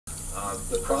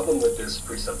The problem with this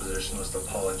presupposition was the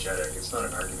apologetic. It's not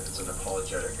an argument, it's an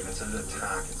apologetic, and it's an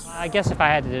attack. I guess if I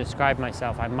had to describe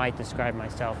myself, I might describe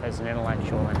myself as an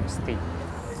intellectual and a thief.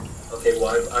 Okay, well,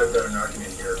 I've got an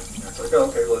argument here. And it's like, oh,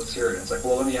 okay, well, let's hear it. It's like,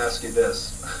 well, let me ask you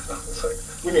this. It's like,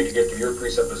 we need to get to your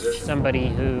presupposition. Somebody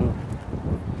who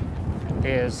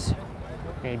is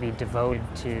maybe devoted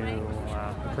to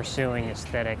pursuing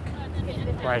aesthetic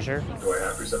pleasure. Do I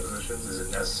have presuppositions? Is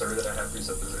it necessary that I have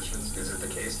presuppositions? Is it the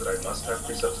case that I must have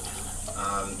presuppositions?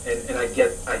 And I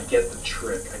get the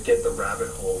trick. I get the rabbit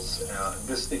holes.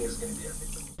 This thing is going to be, I think,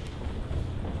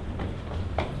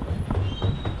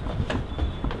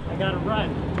 I gotta run.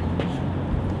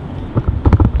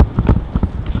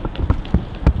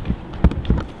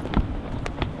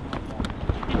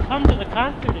 You come to the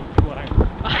concert if you want.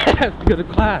 I have to go to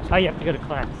class. Oh, you have to go to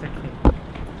class. Okay.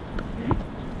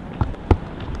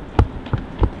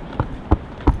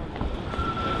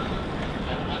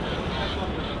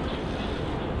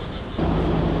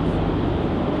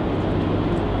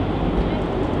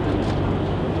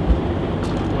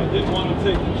 I didn't want to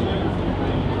take the chance.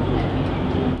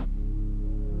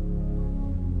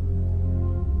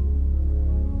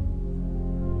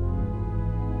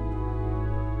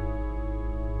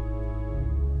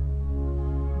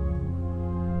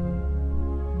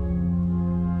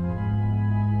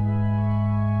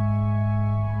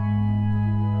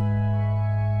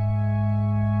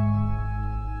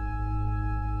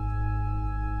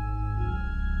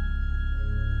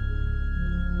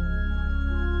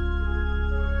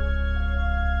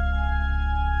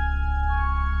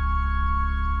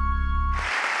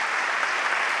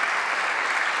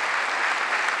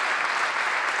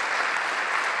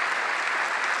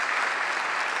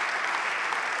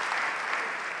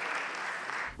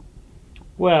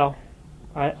 Well,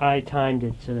 I timed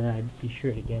it so that I'd be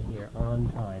sure to get here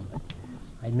on time, but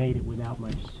I made it without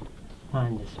much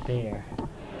time to spare.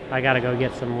 I gotta go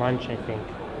get some lunch, I think.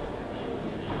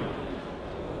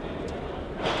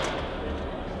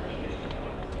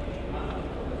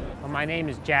 Well, my name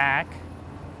is Jack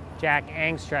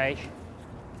Angstreich.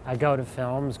 I go to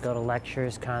films, go to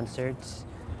lectures, concerts,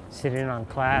 sit in on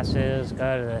classes,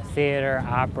 go to the theater,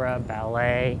 opera,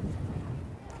 ballet.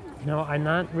 You know, I'm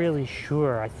not really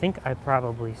sure. I think I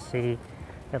probably see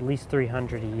at least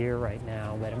 300 a year right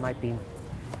now, but it might be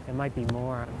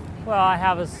more. Well, I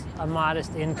have a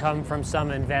modest income from some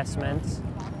investments.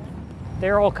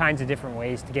 There are all kinds of different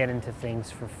ways to get into things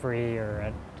for free or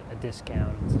at a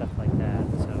discount and stuff like that.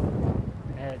 So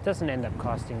it doesn't end up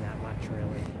costing that much,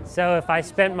 really. So if I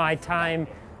spent my time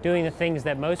doing the things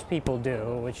that most people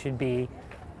do, which would be,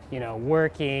 you know,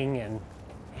 working and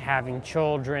having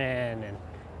children and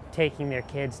taking their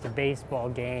kids to baseball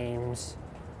games,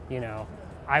 you know,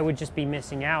 I would just be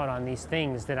missing out on these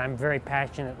things that I'm very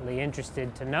passionately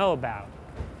interested to know about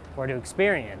or to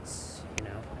experience, you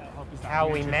know. How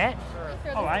we met?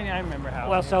 Oh, I remember how.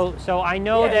 Well, so I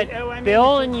know that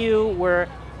Bill and you were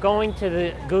going to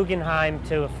the Guggenheim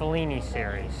to a Fellini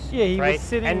series. Yeah, he right? was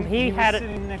sitting. And he was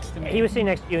sitting next to me. He was sitting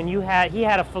next to you, and he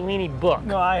had a Fellini book.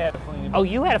 No, I had a Fellini book. Oh,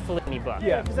 you had a Fellini book.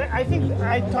 Yeah, because I think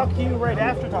I talked to you right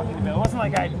after talking to Bill. It wasn't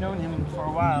like I'd known him for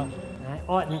a while.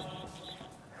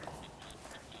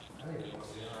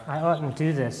 I oughtn't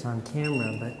do this on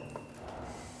camera, but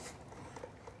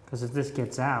because if this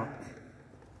gets out,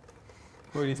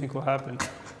 What do you think will happen?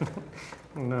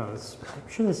 who knows? I'm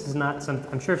sure this is not some.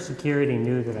 I'm sure if security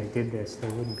knew that I did this, they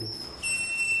wouldn't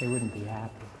be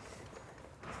happy.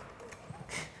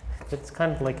 It's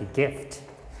kind of like a gift.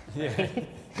 Yeah.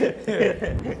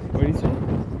 What do you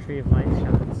say? Tree of life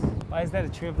shots. Why is that a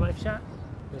tree of life shot?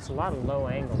 There's a lot of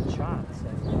low-angled shots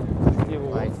in Yeah, but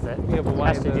life that why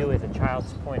has to do with a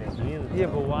child's point of view. Yeah,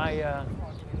 but why?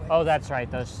 Oh, that's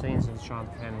right. Those scenes with Sean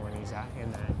Penn when he's out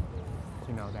in that,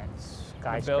 you know, that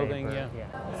skyscraper. building, yeah.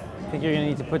 I think you're gonna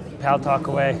need to put Pal Talk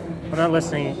away. We're not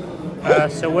listening.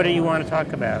 So what do you want to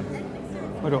talk about?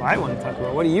 What do I want to talk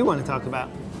about? What do you want to talk about?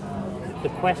 The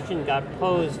question got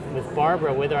posed with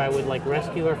Barbara whether I would like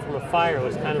rescue her from a fire. It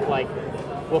was kind of like,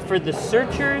 well, for the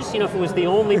searchers, you know, if it was the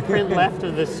only print left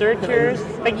of the searchers,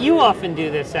 like you often do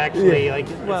this actually. Yeah. Like,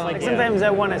 Well, it's like sometimes I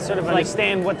want to sort of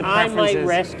understand what the preference I might is.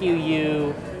 rescue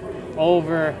you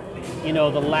over, you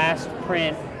know, the last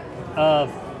print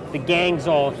of The Gang's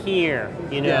All Here,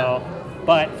 you know. Yeah.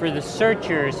 But for the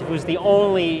searchers, if it was the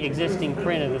only existing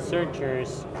print of the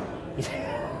searchers,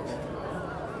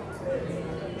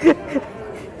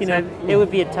 you know, it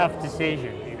would be a tough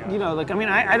decision. You know? you know, like, I mean,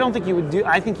 I don't think you would do,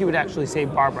 I think you would actually say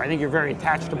Barbara. I think you're very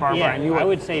attached to Barbara. Yeah, and you I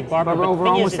would say Barbara, but over the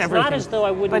thing almost is, it's everything. not as though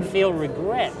I wouldn't feel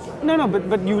regret. No,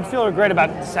 but you would feel regret about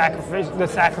the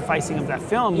sacrificing of that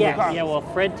film. Yeah, well,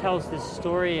 Fred tells this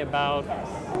story about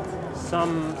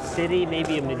some city,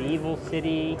 maybe a medieval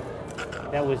city,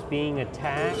 that was being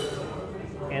attacked,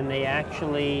 and they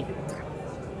actually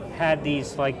had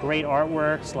these like great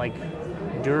artworks, like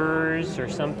Durs or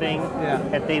something,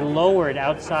 that they lowered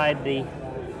outside the.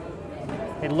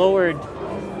 They lowered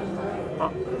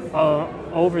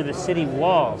over the city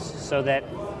walls so that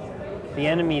the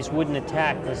enemies wouldn't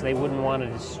attack because they wouldn't want to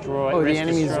destroy. Oh, the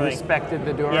enemies respected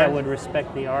the door? Yeah, would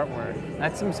respect the artwork.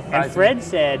 That's some surprising. And Fred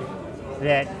said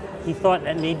that he thought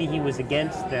that maybe he was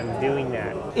against them doing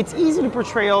that. It's easy to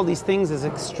portray all these things as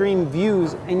extreme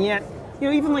views, and yet, you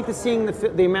know, even like seeing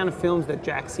the amount of films that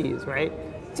Jack sees, right?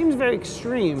 It seems very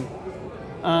extreme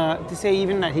to say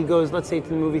even that he goes, let's say, to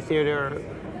the movie theater.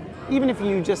 Even if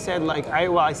you just said like,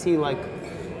 I see like,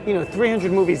 you know,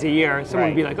 300 movies a year, someone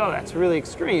would be like, oh, that's really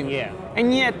extreme. Yeah.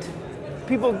 And yet,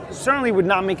 people certainly would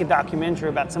not make a documentary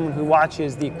about someone who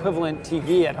watches the equivalent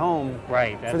TV at home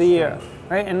for the year. True.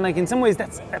 Right? And like in some ways,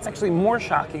 that's actually more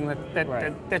shocking.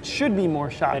 That should be more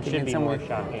shocking. That should be more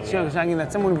shocking. Shocking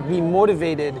that someone would be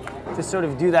motivated to sort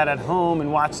of do that at home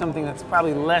and watch something that's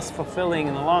probably less fulfilling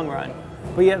in the long run.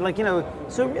 But yet, like, you know,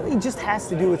 so it really just has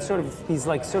to do with sort of these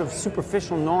like sort of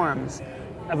superficial norms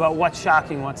about what's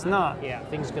shocking, what's not. Yeah,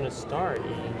 thing's gonna start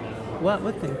in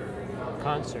What thing?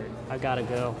 concert. I gotta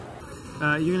go.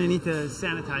 You're gonna need to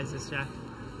sanitize this, Jack.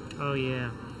 Oh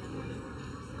yeah.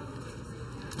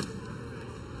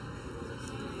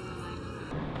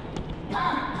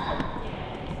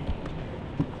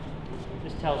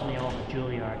 This tells me all the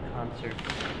Juilliard concerts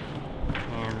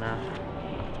and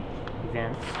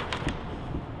events,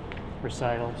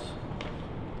 recitals.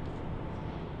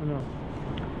 Oh no.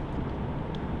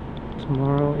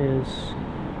 Tomorrow is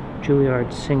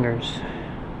Juilliard Singers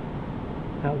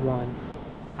at 1.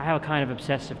 I have a kind of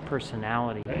obsessive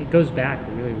personality. It goes back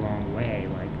a really long way.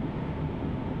 Like,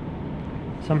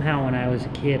 somehow when I was a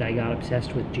kid, I got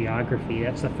obsessed with geography.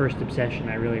 That's the first obsession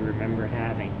I really remember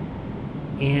having.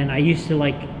 And I used to,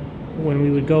 like, when we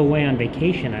would go away on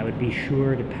vacation, I would be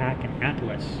sure to pack an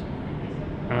atlas.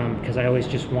 Because I always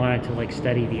just wanted to, like,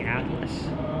 study the atlas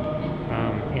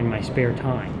in my spare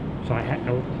time. So I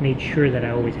made sure that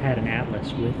I always had an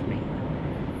atlas with me.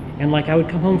 And, like, I would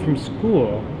come home from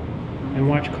school and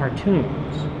watch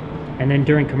cartoons. And then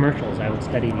during commercials, I would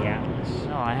study the atlas.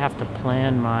 No, I have to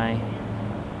plan my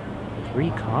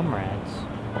 3 comrades.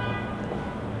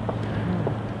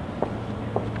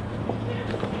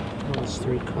 Those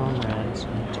 3 comrades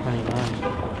on 29.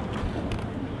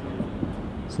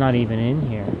 It's not even in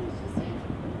here.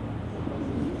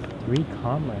 3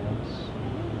 comrades.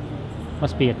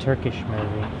 Must be a Turkish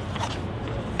movie.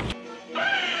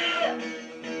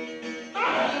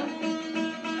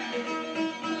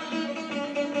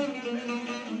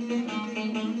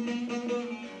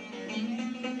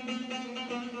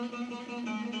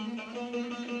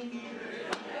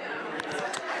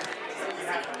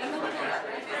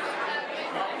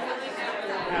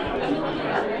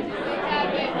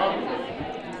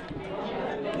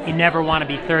 You never want to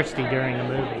be thirsty during a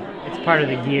movie. It's part of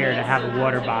the gear to have a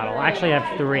water bottle. I actually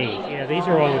have 3. Yeah, these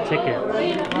are all the tickets.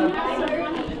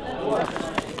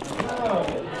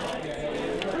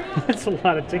 That's a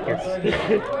lot of tickets.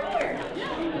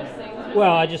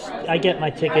 Well, I get my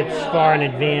tickets far in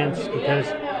advance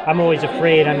because I'm always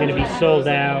afraid I'm going to be sold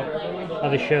out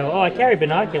of a show. Oh, I carry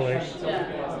binoculars.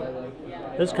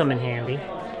 Those come in handy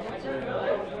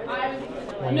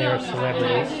when they're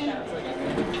celebrities.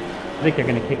 I think they're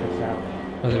going to kick us out.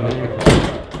 I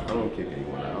don't kick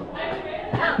anyone out.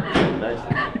 Nice.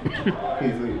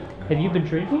 Please leave. Have you been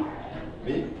drinking?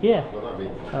 Me? Yeah. No, not me.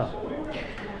 Oh.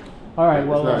 All right.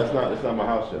 Well, it's not my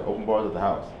house yet. Open bars at the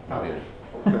house out here.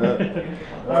 I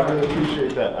really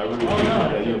appreciate that. I really appreciate that.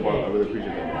 I really appreciate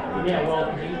that. Yeah. Well,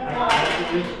 I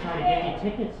was just trying to get you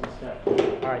tickets and stuff.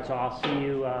 All right. So I'll see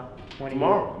you when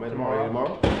tomorrow. you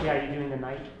Tomorrow. Yeah. Are you doing the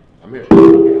night? I'm here. Okay.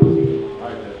 I'll see you. All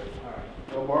right. Then.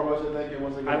 Well, Barbara, I said thank you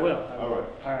once again. I will. All right.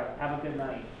 All right. Have a good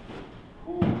night.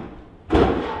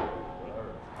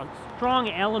 A strong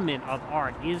element of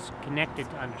art is connected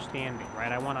to understanding,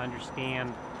 right? I want to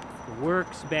understand the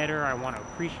works better. I want to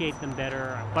appreciate them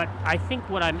better. But I think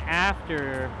what I'm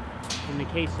after in the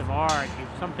case of art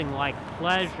is something like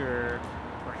pleasure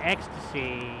or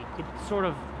ecstasy. It sort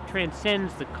of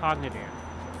transcends the cognitive.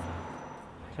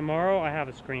 Tomorrow I have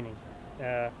a screening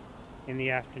in the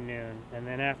afternoon, and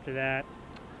then after that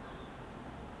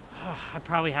I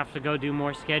probably have to go do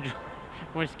more scheduling.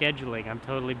 more scheduling. I'm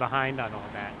totally behind on all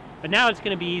that. But now it's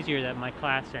going to be easier that my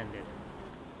class ended.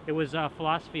 It was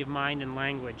philosophy of mind and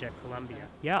language at Columbia.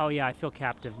 Yeah, oh yeah, I feel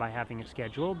captive by having a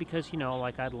schedule because, you know,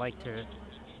 like I'd like to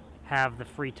have the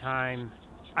free time.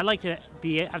 I'd like to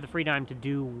have the free time to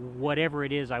do whatever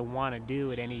it is I want to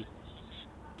do at any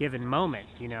given moment,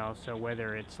 you know, so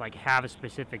whether it's like have a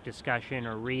specific discussion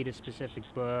or read a specific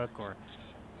book or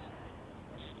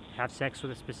have sex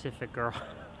with a specific girl.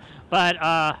 But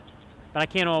I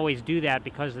can't always do that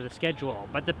because of the schedule.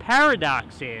 But the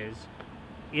paradox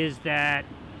is that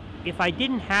if I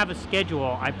didn't have a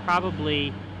schedule, I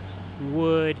probably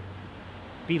would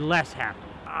be less happy.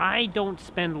 I don't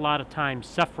spend a lot of time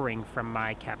suffering from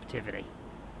my captivity.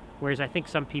 Whereas I think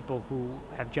some people who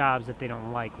have jobs that they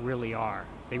don't like really are.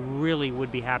 They really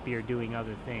would be happier doing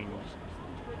other things.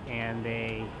 And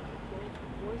they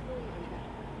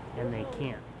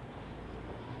can't.